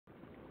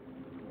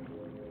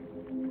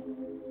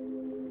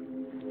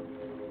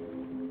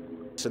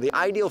So the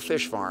ideal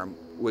fish farm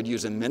would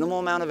use a minimal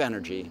amount of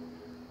energy,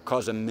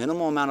 cause a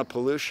minimal amount of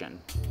pollution,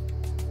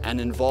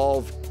 and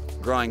involve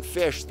growing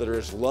fish that are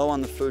as low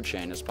on the food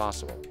chain as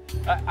possible.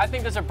 I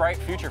think there's a bright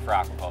future for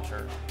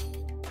aquaculture.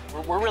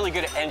 We're really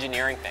good at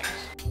engineering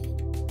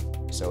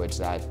things. So it's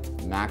that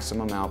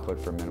maximum output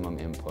for minimum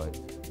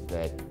input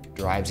that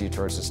drives you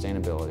towards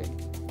sustainability.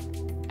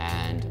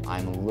 And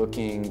I'm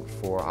looking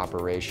for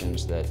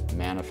operations that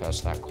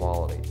manifest that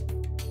quality.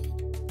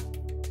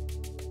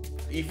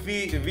 If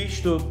we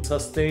wish to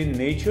sustain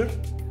nature,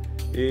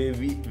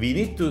 we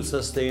need to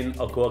sustain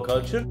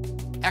aquaculture.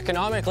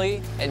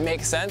 Economically, it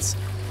makes sense.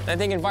 And I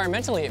think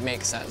environmentally, it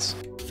makes sense.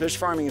 Fish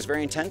farming is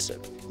very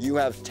intensive. You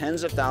have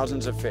tens of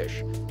thousands of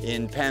fish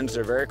in pens that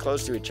are very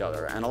close to each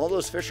other, and all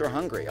those fish are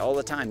hungry all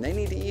the time. They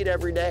need to eat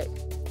every day.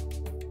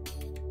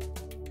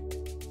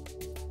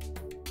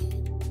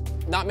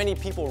 Not many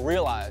people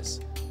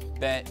realize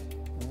that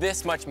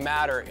this much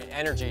matter and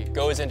energy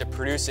goes into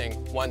producing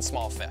one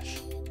small fish.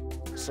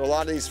 So a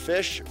lot of these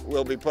fish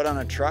will be put on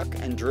a truck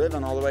and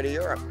driven all the way to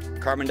Europe.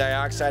 Carbon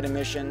dioxide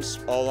emissions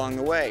all along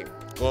the way.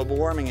 Global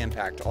warming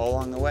impact all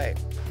along the way.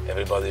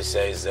 Everybody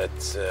says that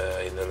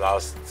in the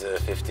last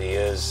 50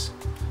 years,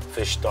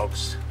 fish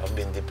stocks have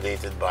been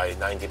depleted by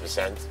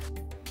 90%.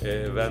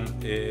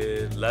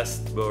 When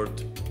last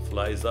bird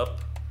flies up,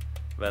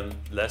 when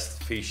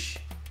last fish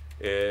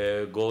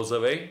goes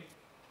away,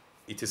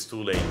 it is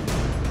too late.